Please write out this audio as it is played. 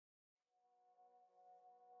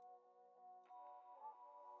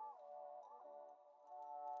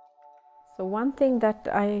So one thing that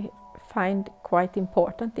I find quite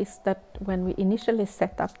important is that when we initially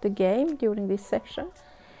set up the game during this session,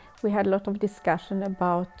 we had a lot of discussion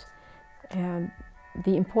about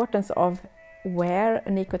the importance of where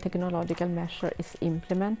an eco-technological measure is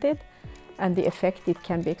implemented and the effect it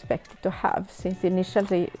can be expected to have. Since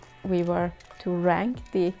initially we were to rank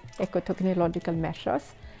the eco-technological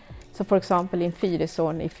measures. So for example, in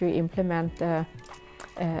Fyrisån, if you implement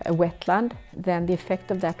a wetland, then the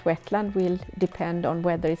effect of that wetland will depend on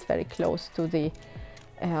whether it's very close to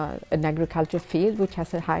an agricultural field which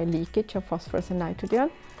has a high leakage of phosphorus and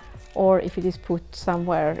nitrogen, or if it is put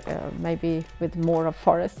somewhere maybe with more of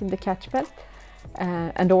forest in the catchment.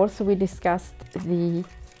 And also we discussed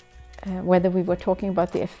whether we were talking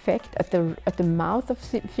about the effect at the mouth of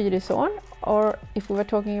Fyrisån, or if we were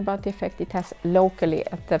talking about the effect it has locally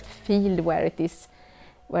at the field where it is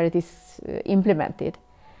implemented.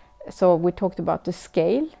 So we talked about the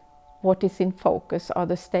scale, what is in focus. Are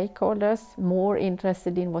the stakeholders more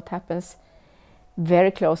interested in what happens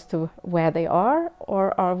very close to where they are,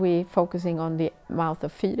 or are we focusing on the mouth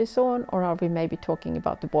of Fyrisån, or are we maybe talking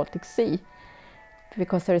about the Baltic Sea?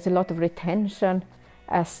 Because there is a lot of retention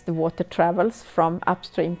as the water travels from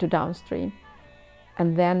upstream to downstream,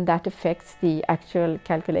 and then that affects the actual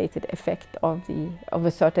calculated effect of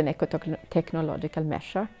a certain eco-technological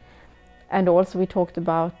measure. And also we talked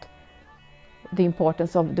about the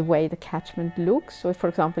importance of the way the catchment looks. So for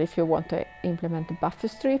example, if you want to implement a buffer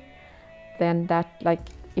strip, then that, like,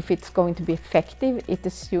 if it's going to be effective, it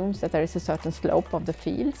assumes that there is a certain slope of the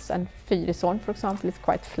fields, and Fyrisån, for example, is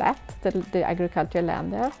quite flat, the agricultural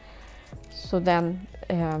land there. So then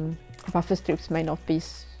buffer strips may not be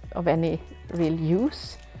of any real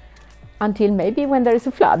use until maybe when there is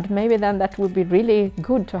a flood. Maybe then that would be really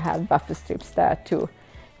good to have buffer strips there to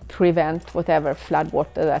prevent whatever flood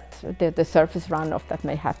water, that the surface runoff that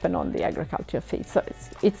may happen on the agricultural field. So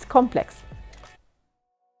it's complex.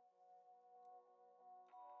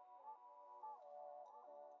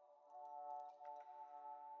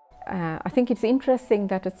 I think it's interesting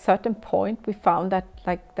that at a certain point we found that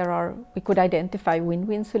we could identify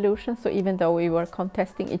win-win solutions. So even though we were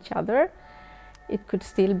contesting each other, it could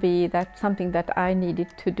still be that something that I needed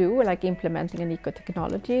to do, like implementing an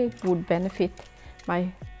eco-technology, would benefit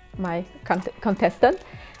my contestant,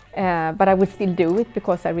 but I would still do it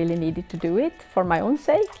because I really needed to do it for my own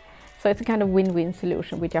sake. So it's a kind of win-win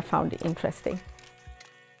solution, which I found interesting.